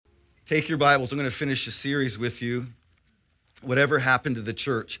Take your Bibles. I'm going to finish a series with you. Whatever happened to the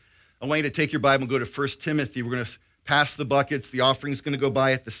church? I want you to take your Bible and go to 1 Timothy. We're going to pass the buckets. The offering's going to go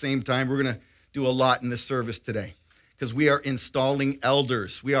by at the same time. We're going to do a lot in this service today because we are installing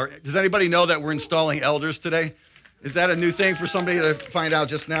elders. Does anybody know that we're installing elders today? Is that a new thing for somebody to find out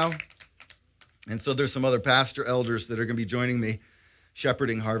just now? And so there's some other pastor elders that are going to be joining me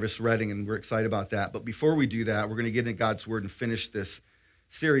shepherding Harvest Reading, and we're excited about that. But before we do that, we're going to get into God's Word and finish this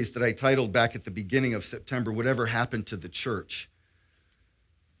series that I titled back at the beginning of September, Whatever Happened to the Church.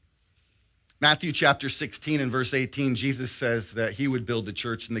 Matthew chapter 16 and verse 18, Jesus says that he would build the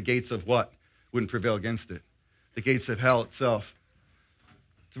church and the gates of what? Wouldn't prevail against it. The gates of hell itself.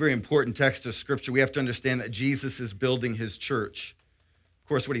 It's a very important text of Scripture. We have to understand that Jesus is building his church. Of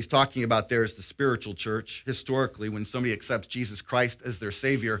course, what he's talking about there is the spiritual church. Historically, when somebody accepts Jesus Christ as their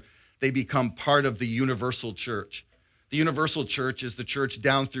Savior, they become part of the universal church. The universal church is the church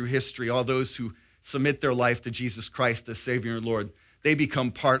down through history. All those who submit their life to Jesus Christ as Savior and Lord, they become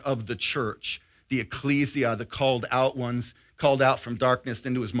part of the church, the ecclesia, the called out ones, called out from darkness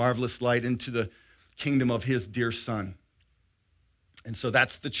into his marvelous light, into the kingdom of his dear Son. And so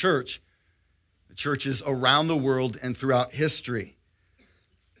that's the church. The church is around the world and throughout history.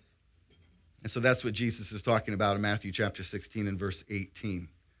 And so that's what Jesus is talking about in Matthew chapter 16 and verse 18.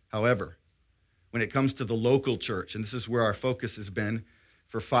 However, when it comes to the local church, and this is where our focus has been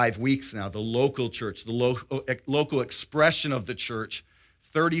for 5 weeks now, the local church, the local expression of the church,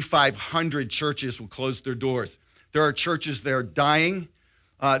 3,500 churches will close their doors. There are churches that are dying.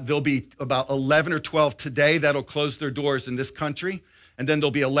 There'll be about 11 or 12 today that'll close their doors in this country, and then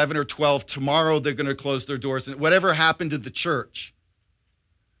there'll be 11 or 12 tomorrow they're going to close their doors. And whatever happened to the church?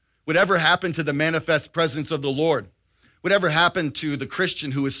 Whatever happened to the manifest presence of the Lord? Whatever happened to the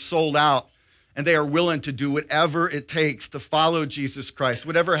Christian who is sold out and they are willing to do whatever it takes to follow Jesus Christ?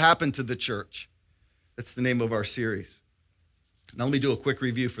 Whatever happened to the church? That's the name of our series. Now let me do a quick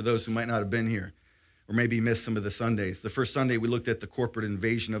review for those who might not have been here or maybe missed some of the Sundays. The first Sunday, we looked at the corporate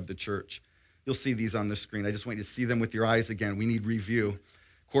invasion of the church. You'll see these on the screen. I just want you to see them with your eyes again. We need review.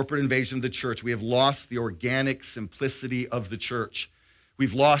 Corporate invasion of the church. We have lost the organic simplicity of the church.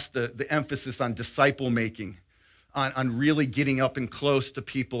 We've lost the emphasis on disciple making, on really getting up and close to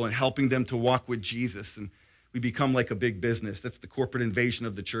people and helping them to walk with Jesus. And we become like a big business. That's the corporate invasion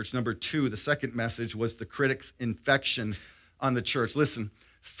of the church. Number 2, the second message was the critics' infection on the church. Listen,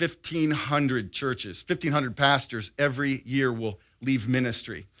 1,500 churches, 1,500 pastors every year will leave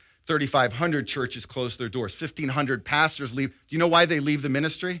ministry. 3,500 churches close their doors. 1,500 pastors leave. Do you know why they leave the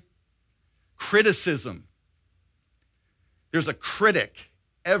ministry? Criticism. There's a critic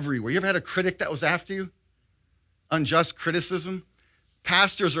everywhere. You ever had a critic that was after you? Unjust criticism.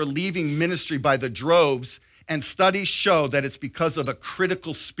 Pastors are leaving ministry by the droves, and studies show that it's because of a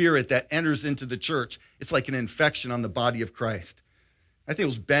critical spirit that enters into the church. It's like an infection on the body of Christ. I think it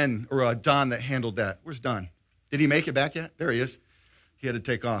was Ben or Don that handled that. Where's Don? Did he make it back yet? There he is. He had to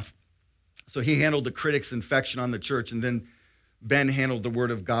take off. So he handled the critics' infection on the church, and then Ben handled the Word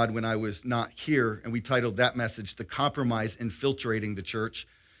of God when I was not here, and we titled that message, The Compromise Infiltrating the Church.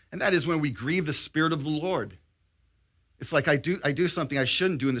 And that is when we grieve the Spirit of the Lord. It's like I do something I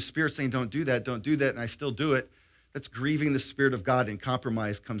shouldn't do, and the Spirit saying, don't do that, and I still do it. That's grieving the Spirit of God, and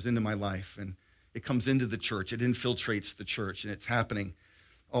compromise comes into my life, and it comes into the church. It infiltrates the church, and it's happening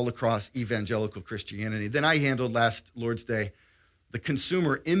all across evangelical Christianity. Then I handled last Lord's Day the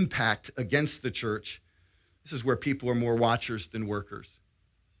consumer impact against the church. This is where people are more watchers than workers.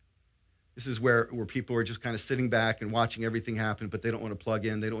 This is where people are just kind of sitting back and watching everything happen, but they don't want to plug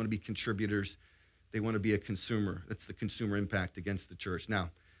in. They don't want to be contributors. They want to be a consumer. That's the consumer impact against the church. Now,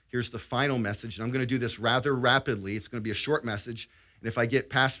 here's the final message, and I'm going to do this rather rapidly. It's going to be a short message, and if I get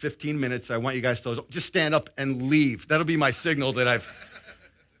past 15 minutes, I want you guys to just stand up and leave. That'll be my signal that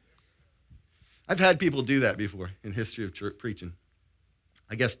I've had people do that before in history of church preaching.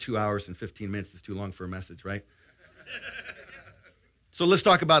 I guess 2 hours and 15 minutes is too long for a message, right? So let's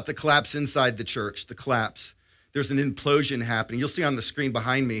talk about the collapse inside the church, the collapse. There's an implosion happening. You'll see on the screen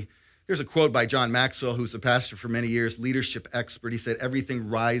behind me, here's a quote by John Maxwell, who's a pastor for many years, leadership expert. He said, everything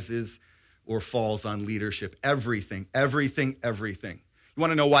rises or falls on leadership. Everything. You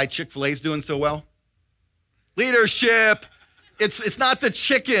want to know why Chick-fil-A is doing so well? Leadership. It's not the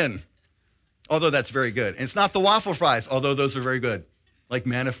chicken, although that's very good. And it's not the waffle fries, although those are very good. Like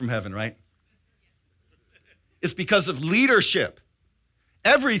manna from heaven, right? It's because of leadership.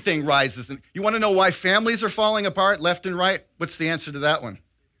 Everything rises. You want to know why families are falling apart left and right? What's the answer to that one?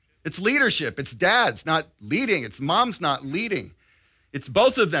 It's leadership. It's dads not leading. It's moms not leading. It's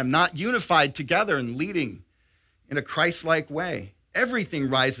both of them not unified together and leading in a Christ-like way. Everything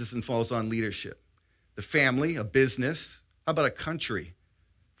rises and falls on leadership. The family, a business, how about a country?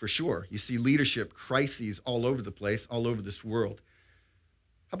 For sure. You see leadership crises all over the place, all over this world.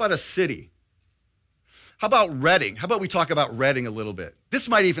 How about a city? How about Reading? How about we talk about Reading a little bit? This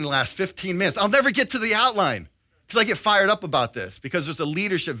might even last 15 minutes. I'll never get to the outline because I get fired up about this because there's a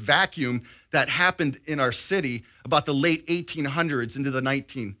leadership vacuum that happened in our city about the late 1800s into the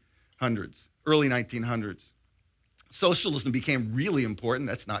 1900s, early 1900s. Socialism became really important.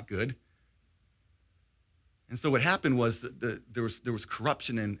 That's not good. And so what happened was that there was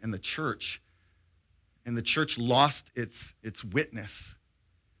corruption in the church, and the church lost its witness.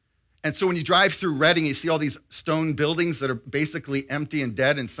 And so when you drive through Reading, you see all these stone buildings that are basically empty and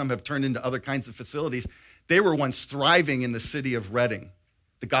dead, and some have turned into other kinds of facilities. They were once thriving in the city of Reading.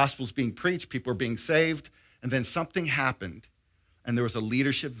 The gospel's being preached, people are being saved, and then something happened, and there was a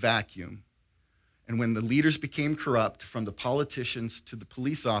leadership vacuum. And when the leaders became corrupt, from the politicians to the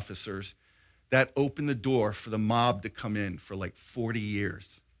police officers, that opened the door for the mob to come in for like 40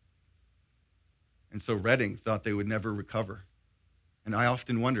 years. And so Reading thought they would never recover. And I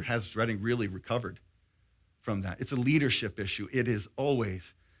often wonder, has Reading really recovered from that? It's a leadership issue. It is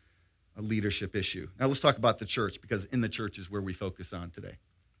always a leadership issue. Now let's talk about the church, because in the church is where we focus on today.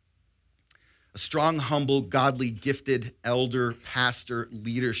 A strong, humble, godly, gifted elder, pastor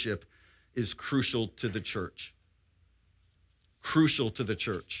leadership is crucial to the church. Crucial to the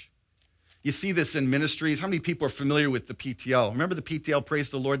church. You see this in ministries. How many people are familiar with the PTL? Remember the PTL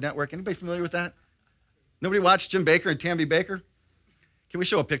Praise the Lord Network? Anybody familiar with that? Nobody watched Jim Bakker and Tammy Bakker? Can we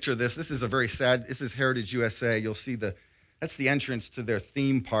show a picture of this? This is a very sad, this is Heritage USA. You'll see that's the entrance to their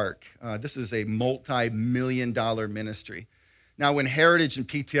theme park. This is a multi-million-dollar ministry. Now, when Heritage and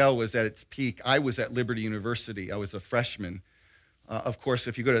PTL was at its peak, I was at Liberty University. I was a freshman. Of course,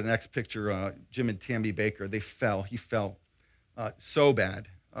 if you go to the next picture, Jim and Tammy Bakker, he fell so bad.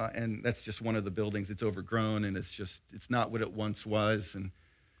 And that's just one of the buildings. It's overgrown, and it's not what it once was. And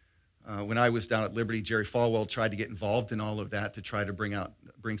when I was down at Liberty, Jerry Falwell tried to get involved in all of that to try to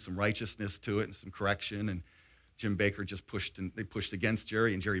bring some righteousness to it and some correction. And Jim Bakker just pushed against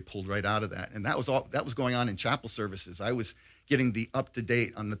Jerry, and Jerry pulled right out of that. And that was going on in chapel services. I was getting the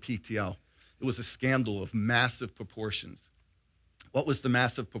up-to-date on the PTL. It was a scandal of massive proportions. What was the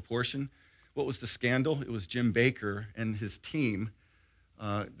massive proportion? What was the scandal? It was Jim Bakker and his team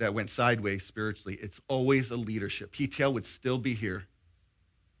that went sideways spiritually. It's always a leadership. PTL would still be here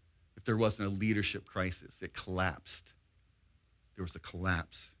if there wasn't a leadership crisis. It collapsed. There was a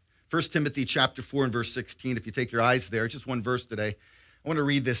collapse. 1 Timothy chapter 4 and verse 16, if you take your eyes there, just one verse today. I want to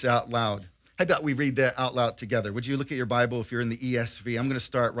read this out loud. How about we read that out loud together? Would you look at your Bible if you're in the ESV? I'm going to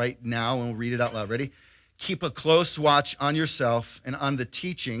start right now, and we'll read it out loud. Ready? Keep a close watch on yourself and on the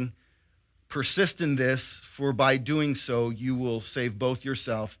teaching. Persist in this, for by doing so, you will save both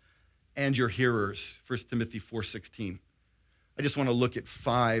yourself and your hearers. 1 Timothy 4:16. I just want to look at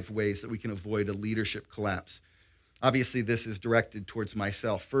 5 ways that we can avoid a leadership collapse. Obviously, this is directed towards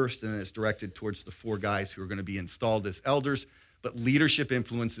myself first, and then it's directed towards the 4 guys who are going to be installed as elders, but leadership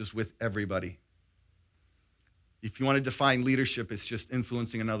influences with everybody. If you want to define leadership, it's just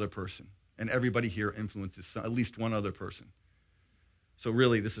influencing another person, and everybody here influences at least one other person. So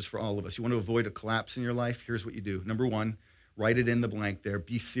really, this is for all of us. You want to avoid a collapse in your life? Here's what you do. Number 1, write it in the blank there.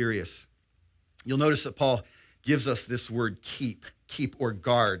 Be serious. You'll notice that Paul gives us this word keep or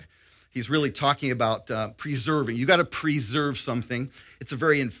guard. He's really talking about preserving. You got to preserve something. It's a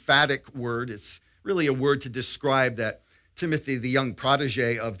very emphatic word. It's really a word to describe that Timothy, the young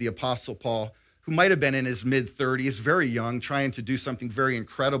protege of the Apostle Paul, who might have been in his mid-30s, very young, trying to do something very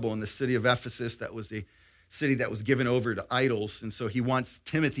incredible in the city of Ephesus. That was a city that was given over to idols. And so he wants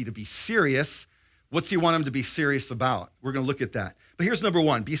Timothy to be serious. What's he want him to be serious about? We're going to look at that. But here's number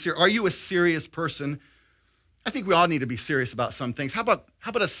 1. Be serious. Are you a serious person? I think we all need to be serious about some things. How about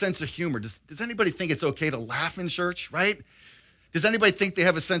a sense of humor? Does anybody think it's okay to laugh in church, right? Does anybody think they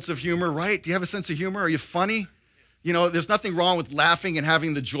have a sense of humor, right? Do you have a sense of humor? Are you funny? You know, there's nothing wrong with laughing and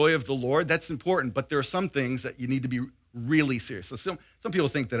having the joy of the Lord. That's important, but there are some things that you need to be really serious. So some people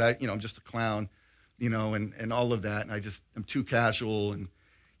think that I'm just a clown, and all of that, and I'm too casual. And,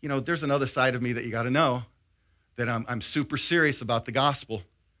 there's another side of me that you got to know, that I'm super serious about the gospel.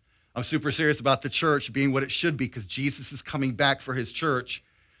 I'm super serious about the church being what it should be, because Jesus is coming back for his church.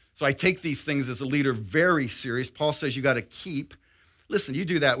 So I take these things as a leader very serious. Paul says you got to keep. Listen, you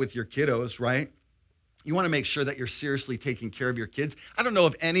do that with your kiddos, right? You want to make sure that you're seriously taking care of your kids. I don't know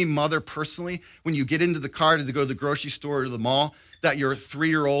of any mother personally, when you get into the car to go to the grocery store or to the mall, that your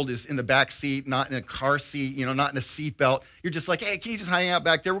 3-year-old is in the back seat, not in a car seat, not in a seatbelt. You're just like, hey, can you just hang out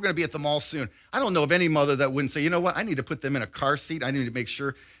back there? We're going to be at the mall soon. I don't know of any mother that wouldn't say, you know what? I need to put them in a car seat. I need to make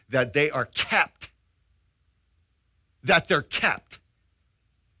sure that they are kept, that they're kept.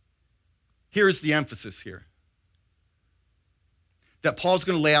 Here's the emphasis here. That Paul's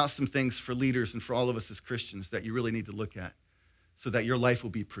going to lay out some things for leaders and for all of us as Christians that you really need to look at so that your life will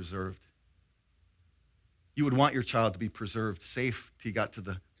be preserved. You would want your child to be preserved safe till you got to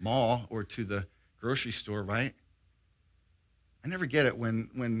the mall or to the grocery store, right? I never get it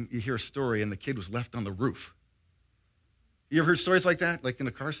when you hear a story and the kid was left on the roof. You ever heard stories like that, like in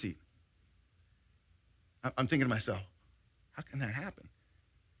a car seat? I'm thinking to myself, how can that happen?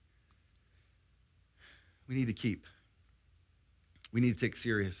 We need to keep. We need to take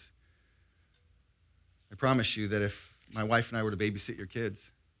serious. I promise you that if my wife and I were to babysit your kids,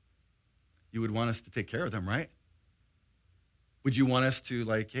 you would want us to take care of them, right? Would you want us to,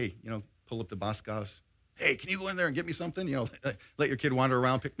 hey, pull up to Boscov's? Hey, can you go in there and get me something? Let your kid wander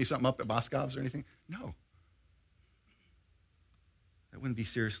around, pick me something up at Boscov's or anything? No. That wouldn't be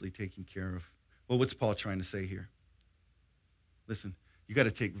seriously taken care of. Well, what's Paul trying to say here? Listen, you got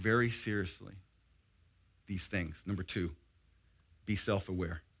to take very seriously these things. Number 2, be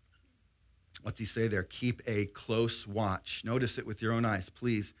self-aware. What's he say there? Keep a close watch. Notice it with your own eyes,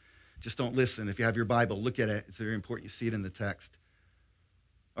 please. Just don't listen. If you have your Bible, look at it. It's very important you see it in the text.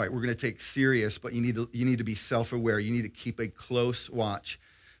 All right, we're going to take serious, but you need to be self-aware. You need to keep a close watch.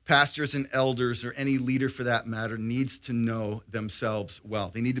 Pastors and elders, or any leader for that matter, needs to know themselves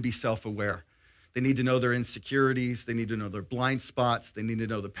well. They need to be self-aware. They need to know their insecurities. They need to know their blind spots. They need to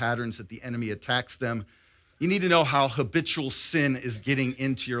know the patterns that the enemy attacks them. You need to know how habitual sin is getting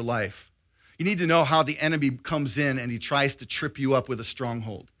into your life. You need to know how the enemy comes in and he tries to trip you up with a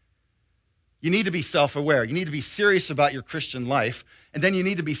stronghold. You need to be self-aware. You need to be serious about your Christian life, and then you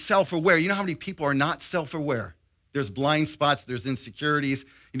need to be self-aware. You know how many people are not self-aware? There's blind spots, there's insecurities.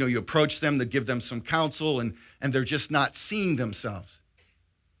 You approach them to give them some counsel, and they're just not seeing themselves.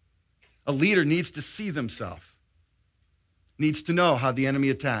 A leader needs to see themselves, needs to know how the enemy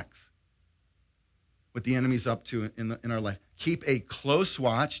attacks, what the enemy's up to in our life. Keep a close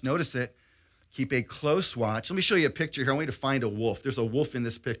watch. Notice it. Keep a close watch. Let me show you a picture here. I want you to find a wolf. There's a wolf in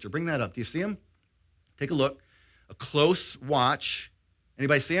this picture. Bring that up. Do you see him? Take a look. A close watch.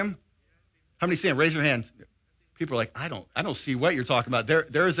 Anybody see him? How many see him? Raise your hand. People are like, I don't see what you're talking about.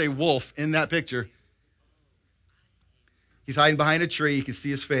 There is a wolf in that picture. He's hiding behind a tree. You can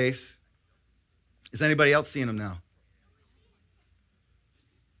see his face. Is anybody else seeing him now?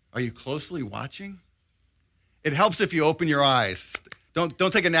 Are you closely watching? It helps if you open your eyes. Don't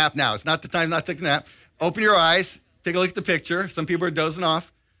take a nap now. It's not the time not to take a nap. Open your eyes. Take a look at the picture. Some people are dozing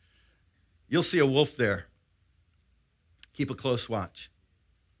off. You'll see a wolf there. Keep a close watch.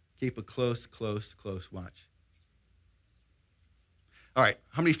 Keep a close watch. All right.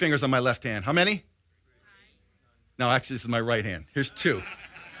 How many fingers on my left hand? How many? No, actually, this is my right hand. Here's 2.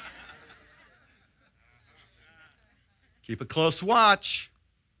 Keep a close watch.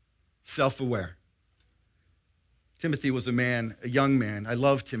 Self-aware. Timothy was a young man. I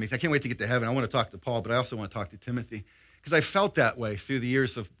love Timothy. I can't wait to get to heaven. I want to talk to Paul, but I also want to talk to Timothy because I felt that way through the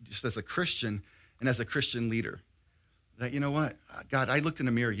years of just as a Christian and as a Christian leader. That, you know what, God, I looked in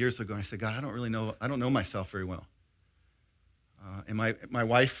the mirror years ago and I said, God, I don't know myself very well. And my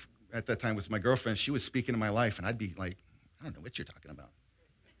wife at that time was my girlfriend. She was speaking in my life and I'd be like, I don't know what you're talking about,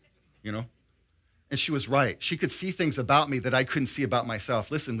 And she was right. She could see things about me that I couldn't see about myself.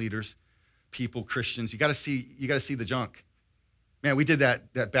 Listen, leaders, people, Christians, you got to see the junk. Man, we did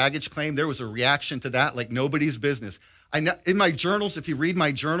that baggage claim. There was a reaction to that like nobody's business. In my journals, if you read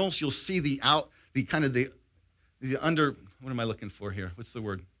my journals, you'll see the under, what am I looking for here? What's the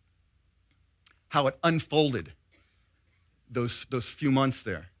word? How it unfolded those few months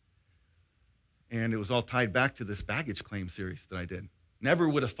there. And it was all tied back to this baggage claim series that I did. Never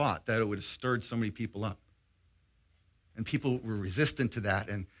would have thought that it would have stirred so many people up. And people were resistant to that,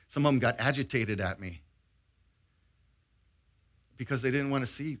 and some of them got agitated at me because they didn't want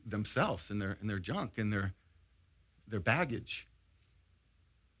to see themselves and their junk and their baggage.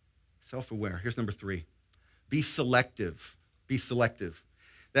 Self-aware. Here's number 3. Be selective. Be selective.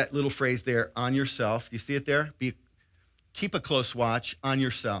 That little phrase there, on yourself. You see it there? Keep a close watch on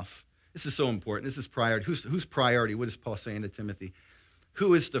yourself. This is so important. This is priority. Who's priority? What is Paul saying to Timothy?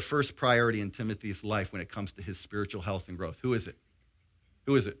 Who is the first priority in Timothy's life when it comes to his spiritual health and growth? Who is it?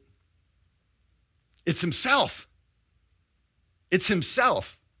 Who is it? It's himself. It's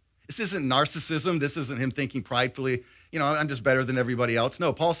himself. This isn't narcissism. This isn't him thinking pridefully, I'm just better than everybody else.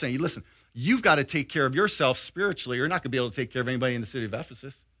 No, Paul's saying, listen, you've got to take care of yourself spiritually. You're not going to be able to take care of anybody in the city of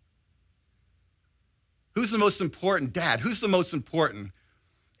Ephesus. Who's the most important? Dad, who's the most important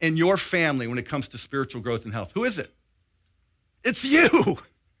in your family when it comes to spiritual growth and health? Who is it? It's you.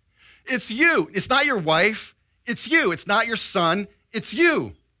 It's you. It's not your wife. It's you. It's not your son. It's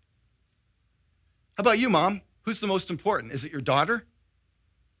you. How about you, Mom? Who's the most important? Is it your daughter?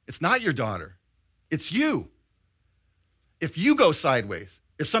 It's not your daughter. It's you. If you go sideways,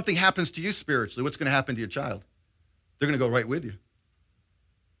 if something happens to you spiritually, what's going to happen to your child? They're going to go right with you.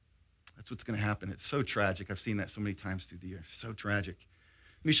 That's what's going to happen. It's so tragic. I've seen that so many times through the years. So tragic.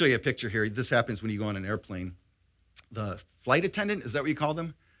 Let me show you a picture here. This happens when you go on an airplane. The flight attendant, is that what you call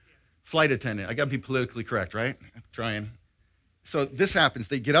them? Yeah. Flight attendant. I got to be politically correct, right? I'm trying. So this happens.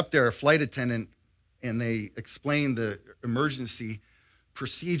 They get up there, a flight attendant, and they explain the emergency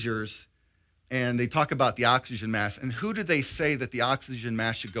procedures, and they talk about the oxygen mask. And who do they say that the oxygen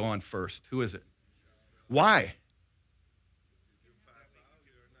mask should go on first? Who is it? Why?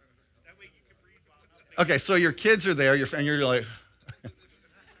 Okay, so your kids are there, and you're like,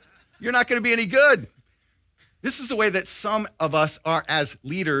 you're not going to be any good. This is the way that some of us are as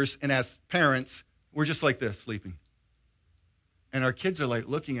leaders and as parents. We're just like this, sleeping. And our kids are like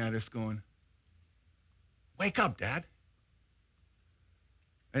looking at us going, wake up, Dad.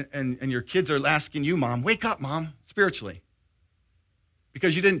 And your kids are asking you, Mom, wake up, Mom, spiritually.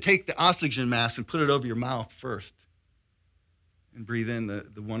 Because you didn't take the oxygen mask and put it over your mouth first and breathe in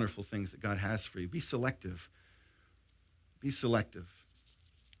the wonderful things that God has for you. Be selective. Be selective.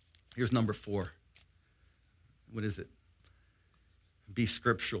 Here's number 4. What is it? Be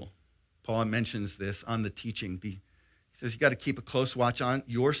scriptural. Paul mentions this on the teaching. He says you got to keep a close watch on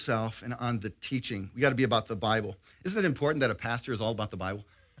yourself and on the teaching. We got to be about the Bible. Isn't it important that a pastor is all about the Bible?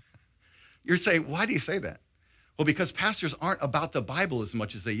 You're saying, why do you say that? Well, because pastors aren't about the Bible as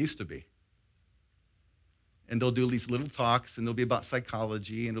much as they used to be. And they'll do these little talks, and they'll be about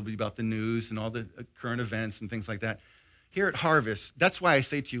psychology, and it'll be about the news and all the current events and things like that. Here at Harvest, that's why I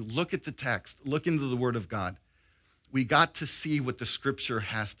say to you, look at the text, look into the Word of God. We got to see what the Scripture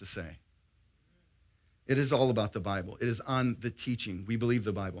has to say. It is all about the Bible. It is on the teaching. We believe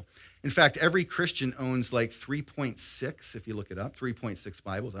the Bible. In fact, every Christian owns like 3.6, if you look it up, 3.6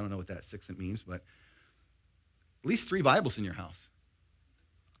 Bibles. I don't know what that 6 means, but at least 3 Bibles in your house.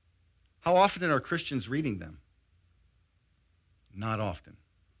 How often are Christians reading them? Not often.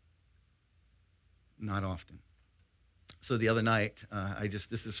 Not often. So the other night,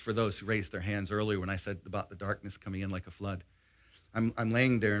 this is for those who raised their hands earlier when I said about the darkness coming in like a flood. I'm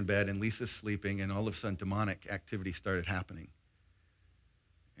laying there in bed, and Lisa's sleeping, and all of a sudden demonic activity started happening.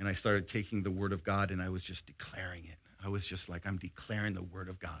 And I started taking the Word of God, and I was just declaring it. I was just like, I'm declaring the Word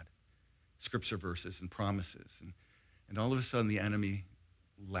of God, scripture verses and promises. And all of a sudden the enemy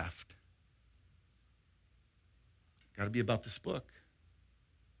left. Got to be about this book.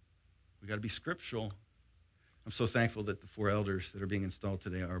 We got to be scriptural. I'm so thankful that the 4 elders that are being installed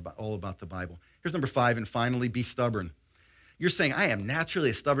today are all about the Bible. Here's number 5, and finally, be stubborn. You're saying, I am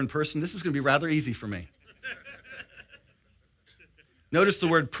naturally a stubborn person. This is going to be rather easy for me. Notice the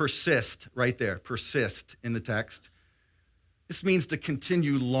word persist right there, persist in the text. This means to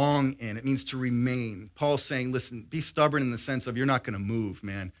continue long in. It means to remain. Paul's saying, listen, be stubborn in the sense of you're not going to move,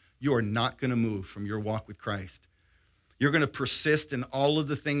 man. You are not going to move from your walk with Christ. You're going to persist in all of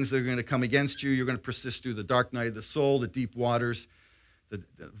the things that are going to come against you. You're going to persist through the dark night of the soul, the deep waters, the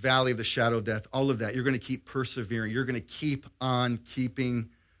valley of the shadow of death, all of that. You're going to keep persevering. You're going to keep on keeping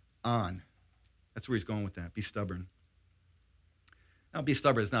on. That's where he's going with that. Be stubborn. Now, be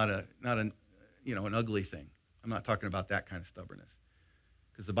stubborn is not an ugly thing. I'm not talking about that kind of stubbornness.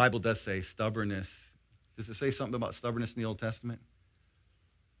 Because the Bible does say stubbornness. Does it say something about stubbornness in the Old Testament?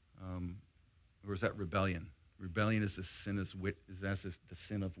 Or is that rebellion? Rebellion is the sin the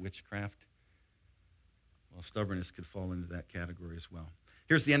sin of witchcraft. Well, stubbornness could fall into that category as well.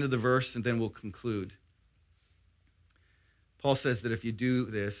 Here's the end of the verse, and then we'll conclude. Paul says that if you do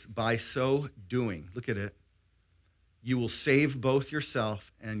this, by so doing, look at it, you will save both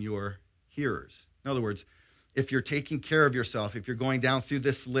yourself and your hearers. In other words, if you're taking care of yourself, if you're going down through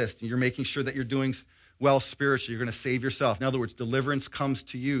this list and you're making sure that you're doing well spiritually, you're going to save yourself. In other words, deliverance comes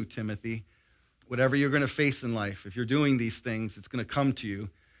to you, Timothy. Whatever you're going to face in life, if you're doing these things, it's going to come to you.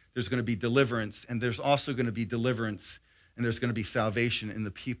 There's going to be deliverance, and there's also going to be deliverance, and there's going to be salvation in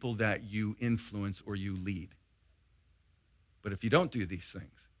the people that you influence or you lead. But if you don't do these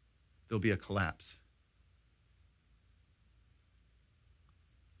things, there'll be a collapse.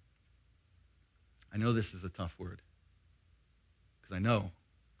 I know this is a tough word, because I know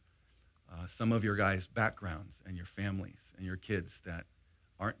some of your guys' backgrounds and your families and your kids that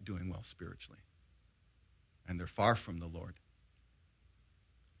aren't doing well spiritually. And they're far from the Lord.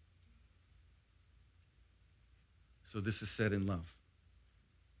 So this is said in love.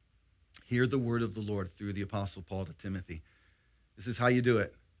 Hear the word of the Lord through the Apostle Paul to Timothy. This is how you do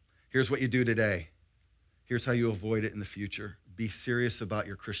it. Here's what you do today. Here's how you avoid it in the future. Be serious about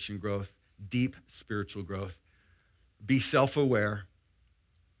your Christian growth, deep spiritual growth. Be self-aware.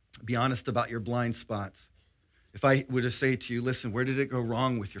 Be honest about your blind spots. If I were to say to you, listen, where did it go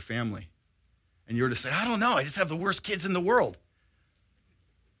wrong with your family? And you were to say, I don't know, I just have the worst kids in the world.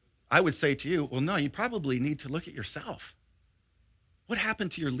 I would say to you, well, no, you probably need to look at yourself. What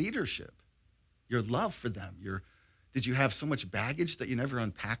happened to your leadership? Your love for them? Did you have so much baggage that you never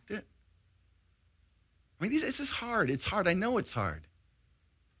unpacked it? I mean, this is hard. It's hard. I know it's hard.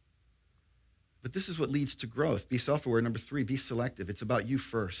 But this is what leads to growth. Be self-aware. Number 3, be selective. It's about you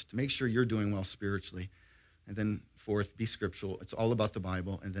first. Make sure you're doing well spiritually. And then 4th, be scriptural. It's all about the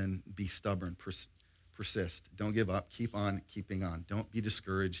Bible. And then be stubborn. Persist. Don't give up. Keep on keeping on. Don't be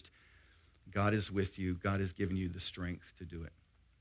discouraged. God is with you. God has given you the strength to do it.